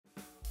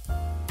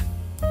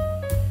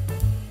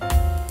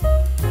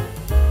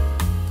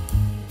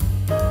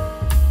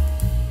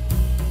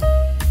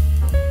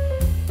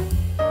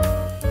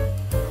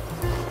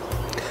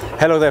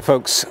Hello there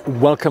folks,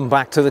 welcome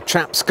back to the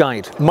Chap's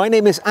Guide. My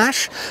name is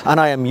Ash and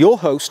I am your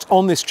host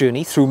on this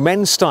journey through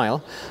men's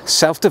style,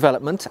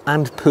 self-development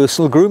and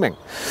personal grooming.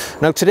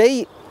 Now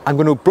today I'm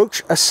going to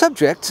broach a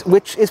subject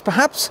which is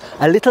perhaps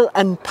a little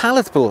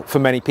unpalatable for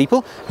many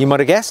people. You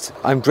might have guessed,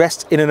 I'm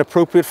dressed in an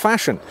appropriate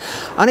fashion.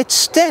 And it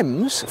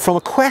stems from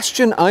a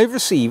question I've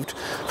received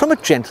from a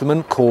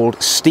gentleman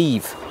called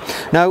Steve.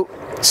 Now,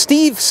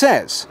 Steve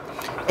says,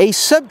 a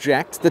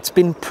subject that's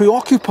been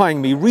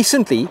preoccupying me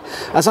recently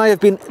as I have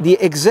been the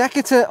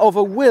executor of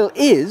a will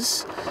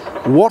is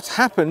what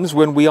happens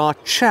when we are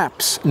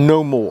chaps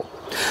no more.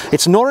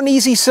 It's not an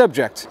easy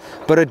subject,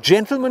 but a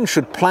gentleman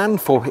should plan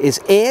for his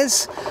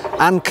heirs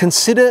and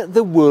consider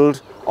the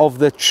world of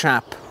the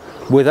chap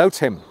without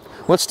him.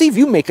 Well, Steve,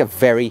 you make a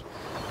very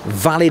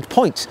valid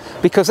point,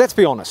 because let's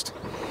be honest,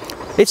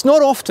 it's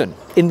not often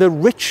in the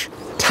rich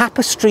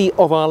tapestry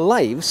of our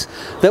lives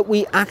that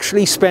we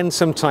actually spend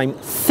some time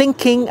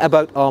thinking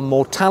about our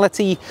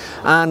mortality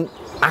and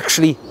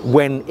actually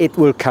when it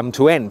will come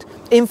to end.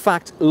 In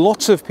fact,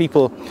 lots of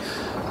people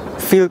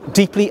feel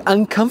deeply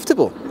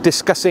uncomfortable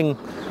discussing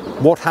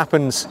what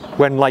happens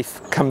when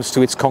life comes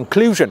to its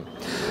conclusion.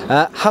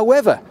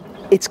 However,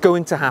 it's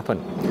going to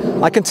happen.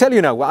 I can tell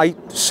you now, I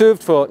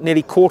served for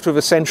nearly a quarter of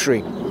a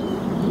century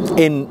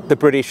in the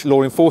British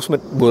law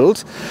enforcement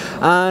world,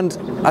 and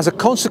as a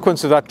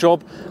consequence of that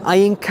job I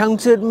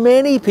encountered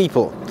many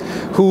people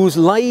whose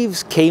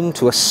lives came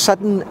to a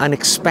sudden,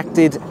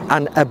 unexpected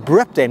and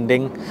abrupt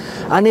ending,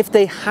 and if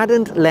they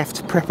hadn't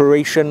left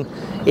preparation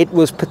it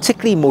was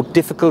particularly more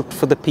difficult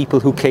for the people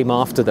who came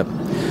after them.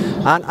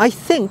 And I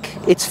think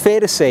it's fair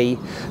to say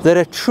that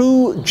a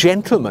true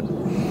gentleman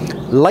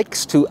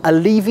likes to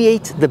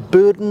alleviate the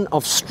burden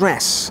of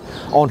stress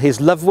on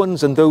his loved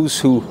ones and those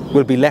who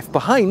will be left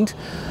behind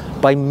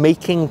by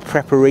making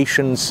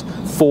preparations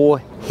for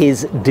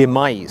his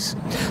demise.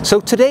 So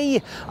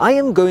today I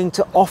am going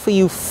to offer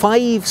you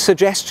 5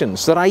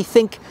 suggestions that I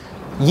think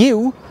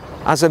you,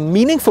 as a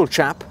meaningful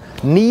chap,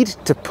 need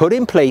to put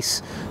in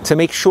place to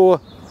make sure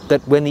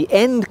that when the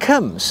end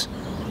comes,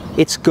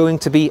 it's going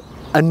to be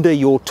under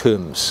your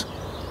terms.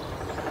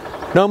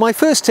 Now, my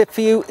first tip for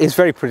you is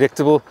very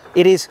predictable.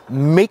 It is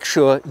make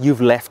sure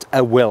you've left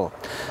a will,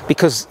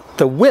 because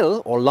the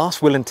will, or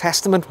last will and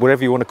testament,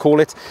 whatever you want to call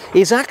it,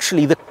 is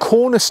actually the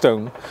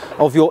cornerstone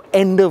of your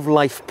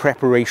end-of-life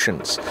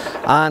preparations.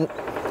 And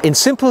in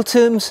simple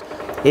terms,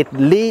 it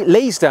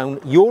lays down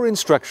your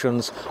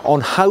instructions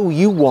on how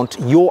you want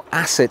your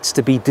assets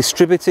to be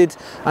distributed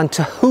and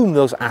to whom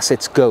those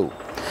assets go.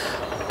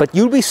 But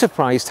you'll be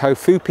surprised how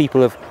few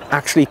people have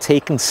actually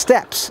taken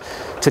steps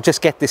to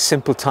just get this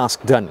simple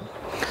task done.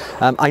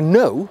 I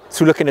know,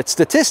 through looking at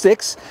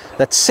statistics,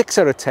 that 6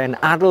 out of 10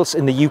 adults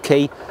in the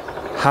UK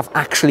have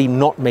actually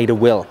not made a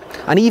will.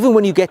 And even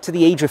when you get to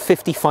the age of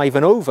 55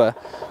 and over,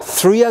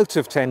 3 out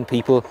of 10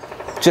 people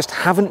just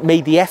haven't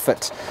made the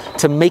effort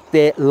to make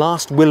their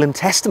last will and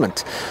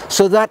testament,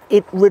 so that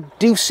it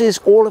reduces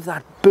all of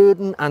that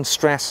burden and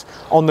stress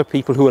on the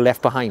people who are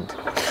left behind.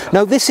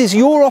 Now, this is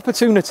your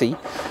opportunity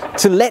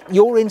to let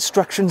your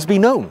instructions be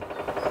known.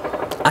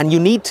 And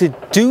you need to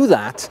do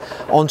that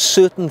on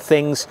certain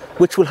things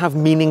which will have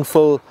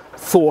meaningful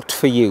thought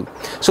for you.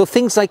 So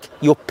things like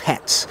your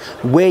pets,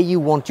 where you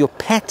want your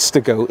pets to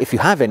go, if you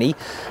have any,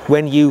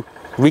 when you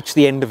reach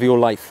the end of your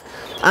life.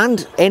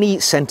 And any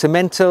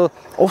sentimental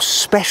or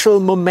special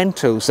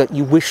mementos that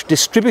you wish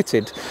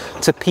distributed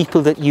to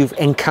people that you've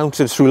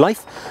encountered through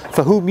life,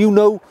 for whom you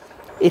know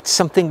it's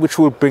something which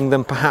will bring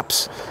them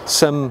perhaps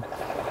some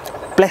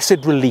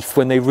blessed relief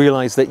when they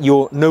realize that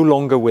you're no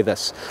longer with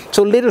us.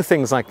 So little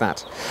things like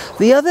that.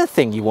 The other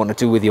thing you want to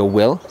do with your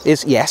will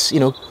is, yes,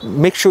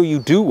 make sure you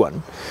do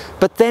one,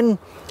 but then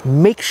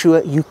make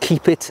sure you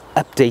keep it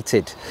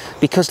updated,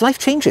 because life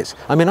changes.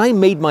 I mean, I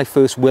made my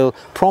first will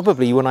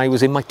probably when I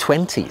was in my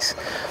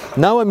 20s.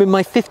 Now I'm in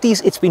my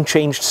 50s, it's been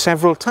changed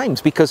several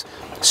times because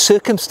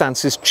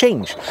circumstances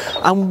change.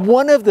 And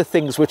one of the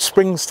things which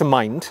springs to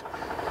mind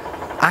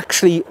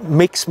actually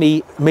makes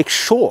me make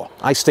sure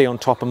I stay on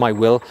top of my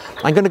will.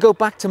 I'm going to go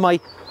back to my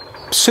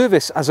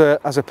service as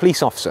a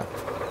police officer.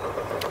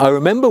 I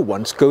remember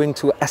once going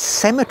to a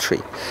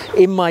cemetery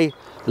in my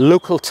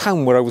local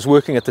town where I was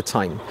working at the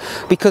time,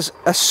 because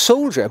a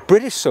soldier, a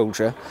British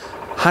soldier,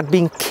 had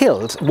been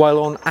killed while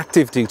on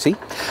active duty,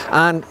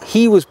 and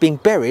he was being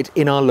buried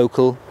in our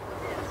local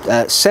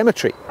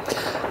cemetery.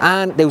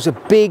 And there was a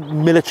big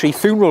military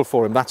funeral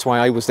for him. That's why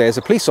I was there as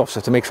a police officer,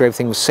 to make sure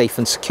everything was safe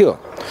and secure.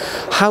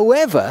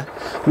 However,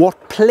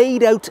 what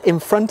played out in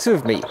front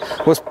of me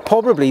was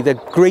probably the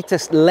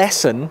greatest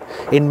lesson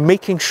in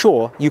making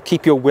sure you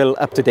keep your will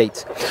up to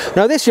date.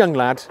 Now, this young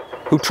lad,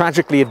 who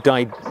tragically had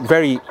died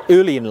very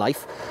early in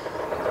life,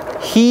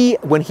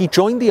 when he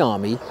joined the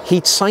army,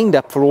 he'd signed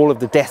up for all of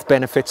the death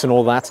benefits and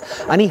all that,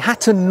 and he had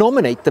to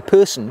nominate the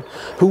person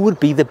who would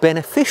be the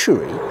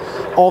beneficiary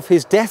of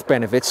his death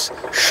benefits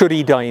should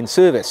he die in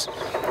service.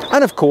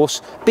 And of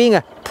course, being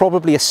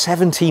probably a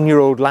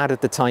 17-year-old lad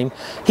at the time,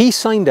 he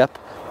signed up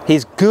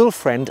his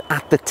girlfriend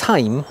at the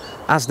time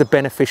as the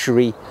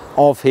beneficiary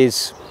of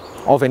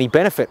any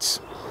benefits.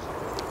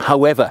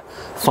 However,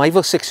 5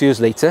 or 6 years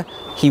later,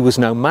 he was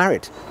now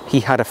married. He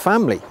had a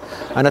family.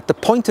 And at the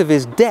point of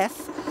his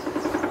death,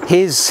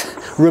 his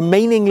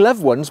remaining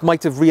loved ones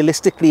might have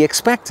realistically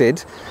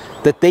expected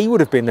that they would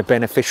have been the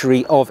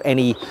beneficiary of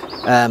any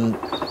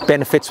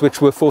benefits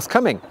which were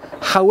forthcoming.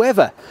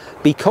 However,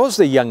 because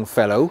the young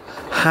fellow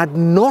had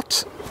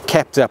not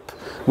kept up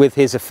with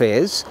his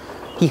affairs,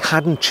 he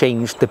hadn't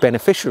changed the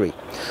beneficiary.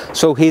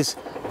 So his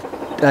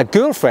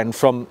girlfriend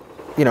from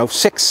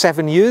 6,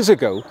 7 years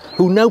ago,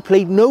 who now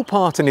played no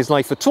part in his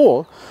life at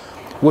all,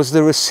 was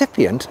the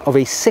recipient of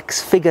a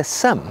 6-figure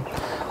sum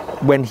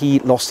when he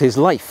lost his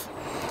life.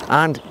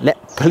 And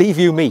believe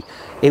you me,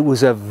 it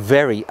was a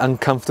very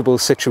uncomfortable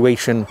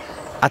situation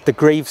at the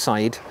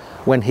graveside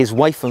when his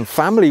wife and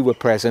family were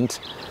present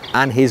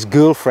and his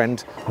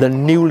girlfriend, the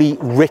newly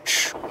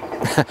rich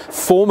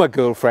former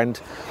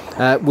girlfriend,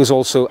 was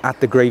also at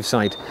the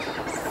graveside.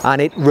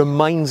 And it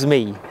reminds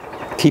me,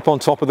 keep on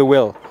top of the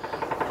will,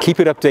 keep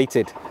it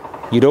updated.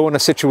 You don't want a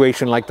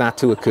situation like that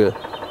to occur.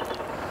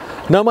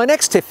 Now, my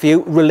next tip for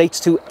you relates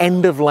to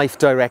end-of-life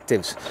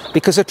directives,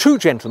 because a true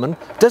gentleman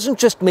doesn't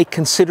just make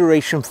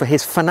consideration for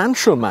his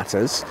financial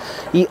matters,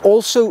 he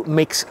also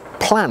makes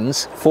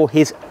plans for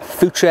his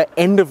future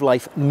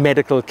end-of-life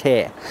medical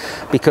care.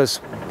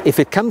 Because if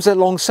it comes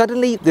along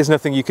suddenly, there's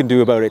nothing you can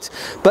do about it.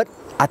 But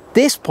at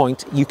this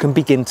point, you can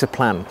begin to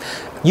plan.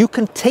 You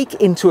can take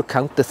into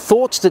account the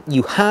thoughts that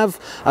you have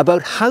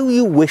about how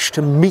you wish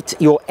to meet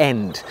your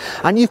end.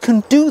 And you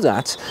can do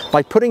that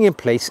by putting in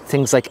place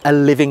things like a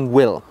living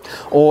will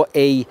or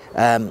a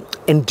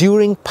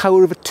enduring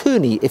power of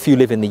attorney if you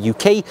live in the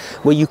UK,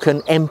 where you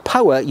can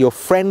empower your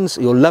friends,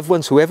 your loved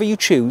ones, whoever you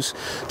choose,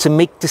 to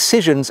make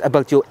decisions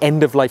about your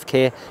end-of-life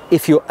care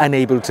if you're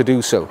unable to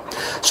do so.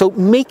 So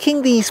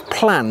making these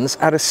plans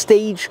at a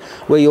stage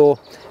where you're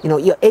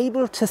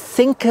able to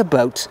think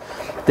about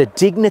the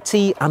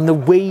dignity and the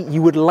way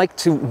you would like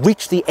to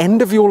reach the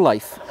end of your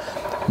life,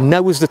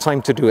 now is the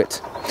time to do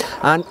it.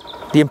 And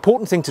the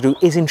important thing to do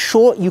is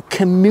ensure you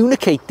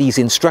communicate these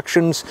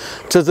instructions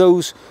to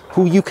those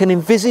who you can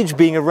envisage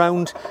being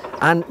around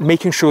and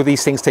making sure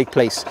these things take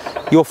place.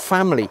 Your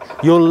family,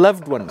 your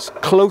loved ones,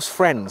 close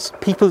friends,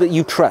 people that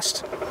you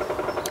trust.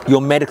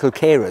 Your medical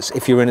carers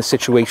if you're in a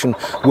situation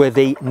where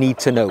they need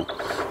to know,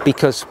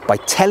 because by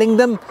telling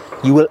them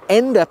you will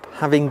end up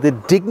having the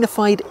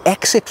dignified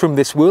exit from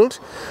this world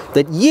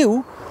that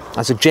you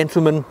as a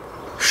gentleman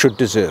should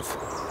deserve.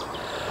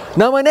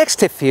 Now, my next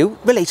tip for you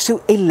relates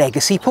to a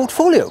legacy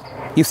portfolio.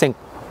 You think,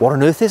 what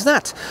on earth is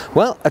that?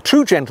 Well, a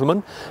true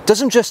gentleman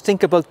doesn't just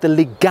think about the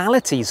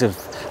legalities of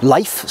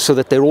life so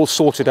that they're all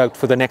sorted out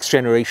for the next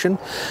generation.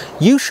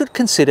 You should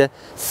consider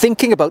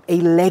thinking about a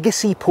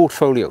legacy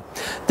portfolio.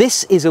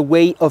 This is a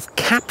way of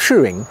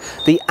capturing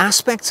the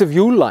aspects of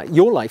your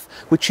life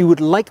which you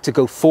would like to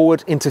go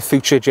forward into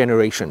future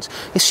generations.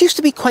 This used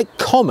to be quite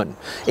common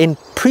in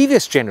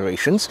previous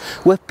generations,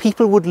 where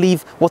people would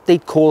leave what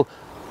they'd call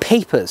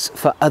papers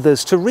for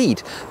others to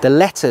read, the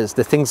letters,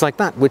 the things like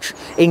that, which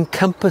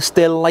encompass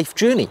their life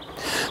journey.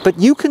 But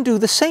you can do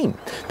the same,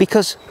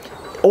 because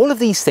all of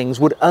these things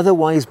would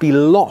otherwise be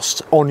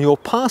lost on your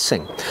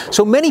passing.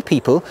 So many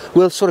people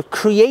will sort of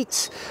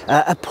create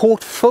a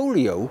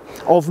portfolio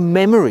of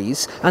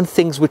memories and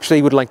things which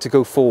they would like to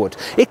go forward.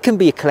 It can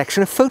be a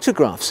collection of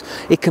photographs.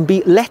 It can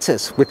be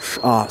letters, which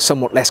are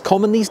somewhat less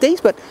common these days,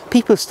 but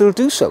people still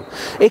do so.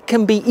 It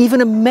can be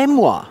even a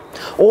memoir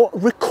or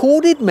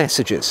recorded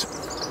messages.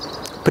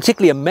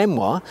 Particularly a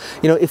memoir,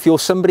 if you're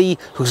somebody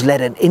who's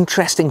led an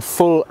interesting,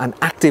 full and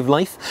active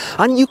life,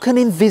 and you can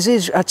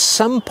envisage at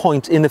some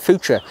point in the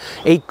future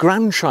a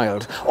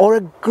grandchild or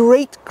a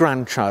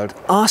great-grandchild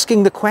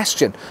asking the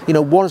question,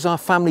 what has our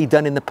family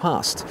done in the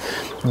past?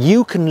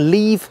 You can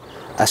leave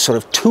a sort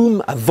of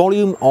tome, a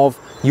volume of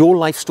your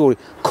life story.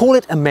 Call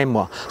it a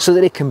memoir, so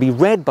that it can be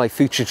read by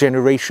future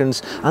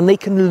generations and they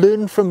can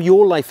learn from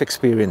your life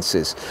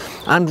experiences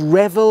and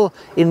revel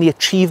in the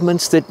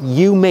achievements that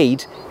you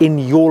made in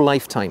your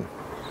lifetime.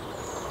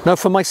 Now,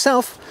 for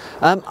myself,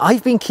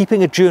 I've been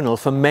keeping a journal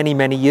for many,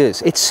 many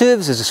years. It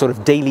serves as a sort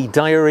of daily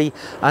diary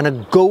and a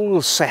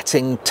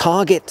goal-setting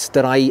target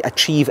that I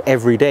achieve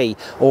every day,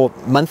 or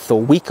month,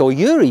 or week, or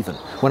year even,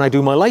 when I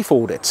do my life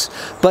audits.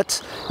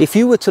 But if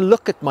you were to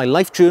look at my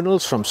life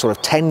journals from sort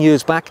of 10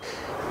 years back,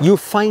 you'll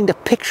find a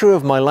picture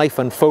of my life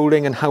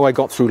unfolding and how I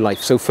got through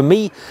life. So for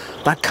me,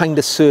 that kind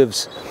of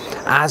serves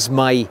as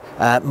my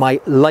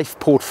life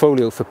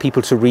portfolio for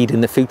people to read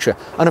in the future.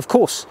 And of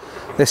course,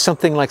 there's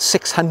something like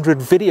 600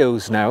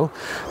 videos now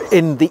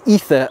in the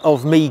ether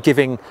of me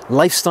giving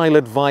lifestyle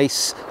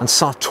advice and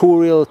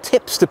sartorial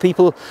tips to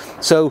people.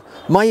 So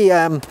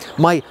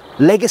my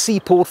legacy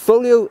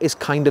portfolio is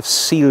kind of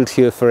sealed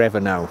here forever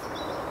now.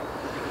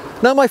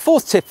 Now, my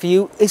fourth tip for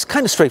you is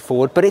kind of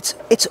straightforward, but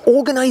it's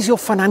organise your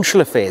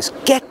financial affairs.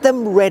 Get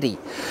them ready.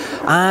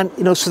 And,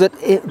 so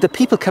that the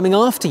people coming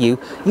after you,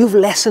 you've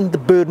lessened the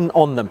burden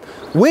on them.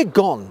 We're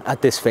gone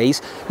at this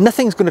phase.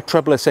 Nothing's going to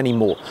trouble us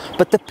anymore.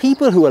 But the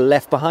people who are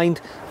left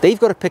behind, they've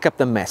got to pick up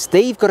the mess.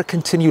 They've got to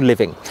continue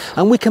living.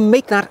 And we can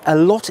make that a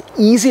lot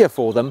easier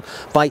for them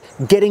by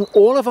getting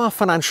all of our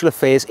financial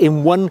affairs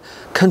in one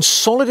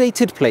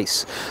consolidated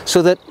place,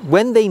 so that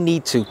when they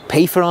need to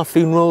pay for our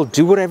funeral,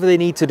 do whatever they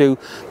need to do,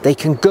 they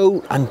can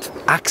go and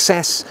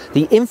access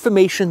the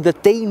information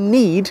that they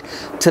need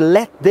to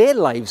let their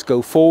lives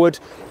go forward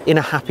in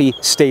a happy,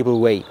 stable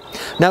way.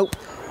 Now,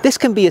 this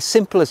can be as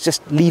simple as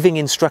just leaving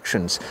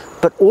instructions,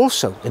 but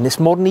also in this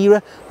modern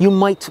era, you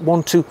might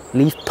want to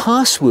leave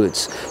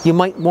passwords. You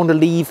might want to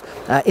leave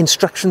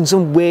instructions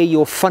on where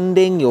your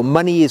funding, your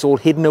money is all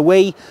hidden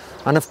away.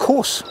 And of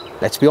course,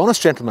 let's be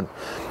honest, gentlemen,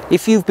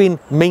 if you've been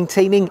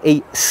maintaining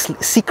a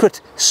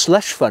secret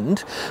slush fund,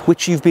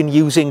 which you've been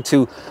using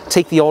to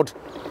take the odd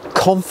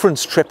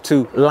conference trip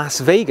to Las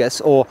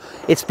Vegas, or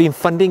it's been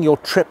funding your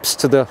trips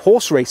to the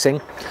horse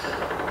racing,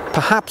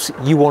 perhaps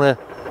you want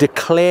to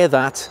declare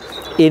that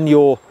in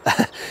your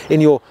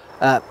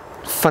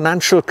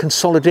financial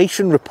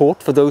consolidation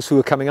report for those who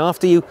are coming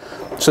after you,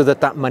 so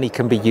that that money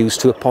can be used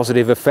to a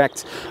positive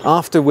effect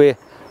after we're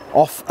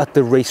off at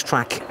the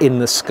racetrack in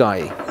the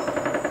sky.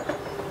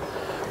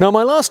 Now,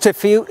 my last tip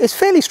for you is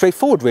fairly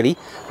straightforward, really,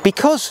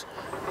 because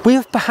we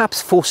have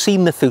perhaps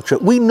foreseen the future.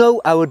 We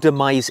know our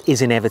demise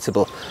is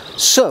inevitable,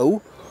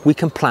 so we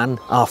can plan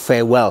our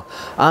farewell.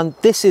 And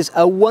this is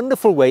a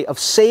wonderful way of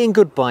saying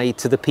goodbye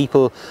to the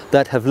people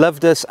that have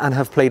loved us and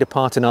have played a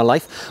part in our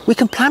life. We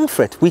can plan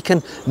for it. We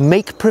can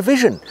make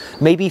provision,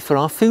 maybe for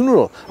our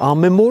funeral, our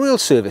memorial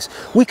service.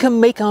 We can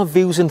make our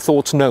views and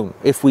thoughts known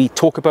if we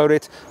talk about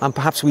it, and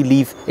perhaps we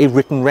leave a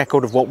written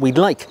record of what we'd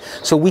like.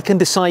 So we can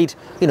decide,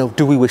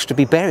 do we wish to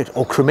be buried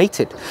or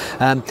cremated?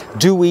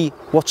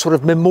 What sort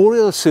of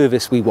memorial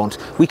service we want?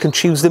 We can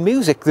choose the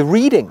music, the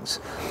readings.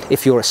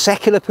 If you're a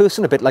secular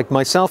person, a bit like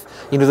myself,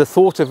 the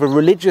thought of a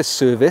religious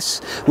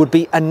service would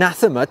be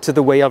anathema to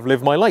the way I've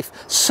lived my life.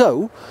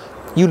 So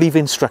you leave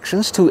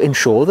instructions to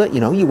ensure that,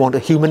 you want a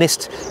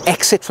humanist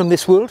exit from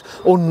this world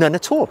or none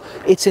at all.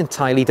 It's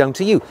entirely down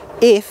to you,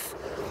 if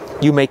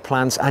you make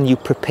plans and you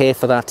prepare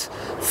for that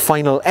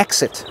final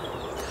exit.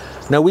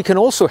 Now, we can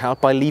also help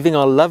by leaving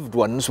our loved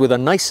ones with a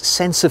nice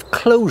sense of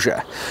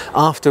closure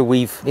after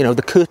we've,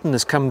 the curtain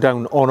has come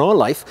down on our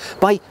life,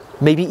 by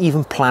maybe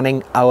even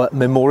planning our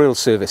memorial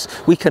service.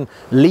 We can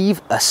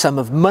leave a sum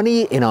of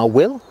money in our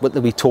will,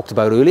 that we talked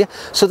about earlier,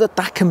 so that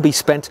that can be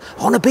spent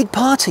on a big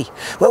party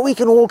where we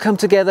can all come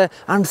together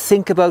and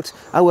think about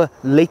our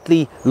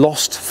lately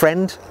lost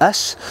friend,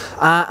 us,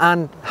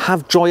 and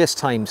have joyous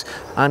times.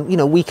 And,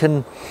 we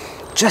can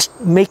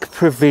just make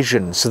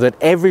provision so that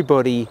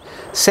everybody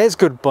says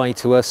goodbye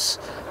to us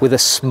with a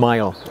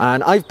smile.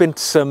 And I've been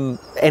to some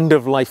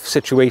end-of-life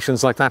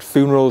situations like that,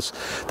 funerals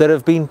that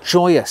have been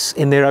joyous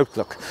in their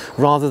outlook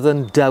rather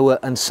than dour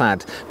and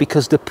sad,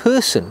 because the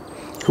person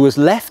who has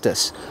left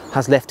us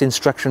has left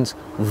instructions.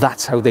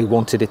 That's how they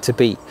wanted it to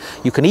be.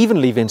 You can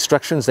even leave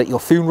instructions that your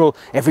funeral,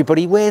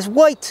 everybody wears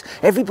white,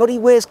 everybody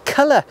wears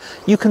colour.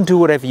 You can do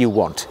whatever you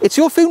want. It's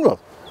your funeral.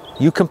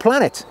 You can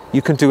plan it.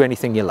 You can do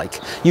anything you like.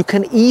 You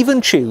can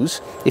even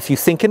choose, if you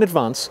think in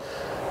advance,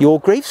 your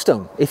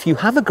gravestone. If you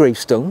have a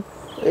gravestone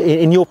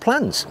in your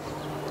plans,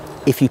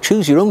 if you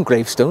choose your own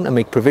gravestone and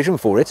make provision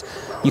for it,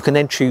 you can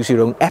then choose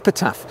your own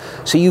epitaph.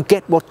 So you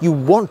get what you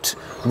want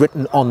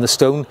written on the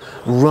stone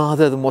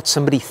rather than what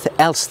somebody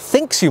else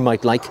thinks you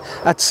might like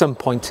at some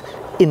point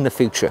in the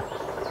future.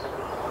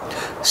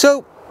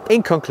 So,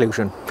 in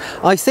conclusion,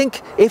 I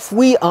think if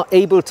we are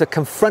able to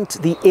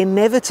confront the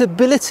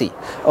inevitability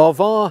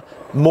of our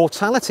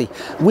mortality,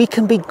 we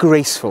can be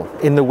graceful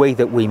in the way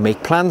that we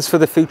make plans for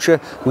the future,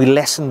 we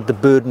lessen the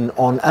burden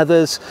on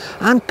others,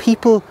 and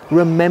people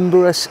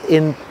remember us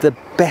in the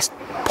best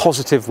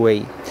positive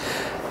way.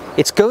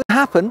 It's going to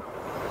happen,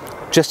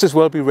 just as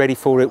well be ready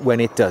for it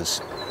when it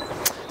does.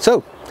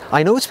 So,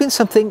 I know it's been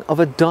something of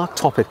a dark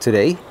topic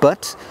today,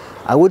 but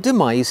our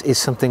demise is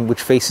something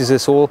which faces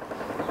us all.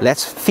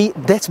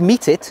 Let's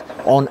meet it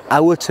on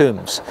our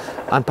terms,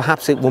 and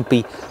perhaps it won't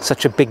be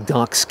such a big,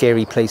 dark,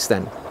 scary place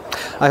then.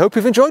 I hope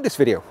you've enjoyed this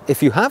video.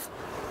 If you have,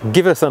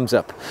 give it a thumbs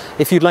up.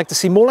 If you'd like to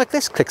see more like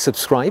this, click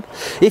subscribe.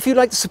 If you'd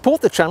like to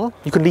support the channel,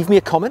 you can leave me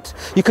a comment,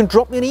 you can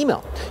drop me an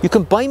email, you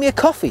can buy me a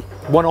coffee,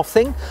 one-off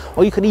thing,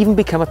 or you can even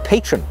become a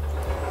patron.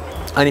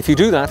 And if you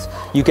do that,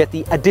 you get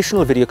the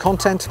additional video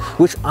content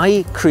which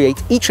I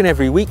create each and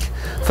every week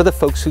for the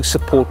folks who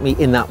support me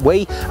in that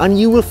way, and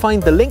you will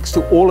find the links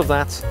to all of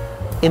that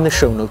in the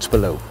show notes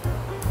below.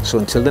 So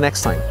until the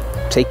next time,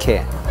 take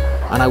care,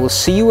 and I will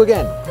see you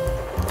again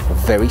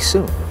very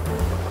soon.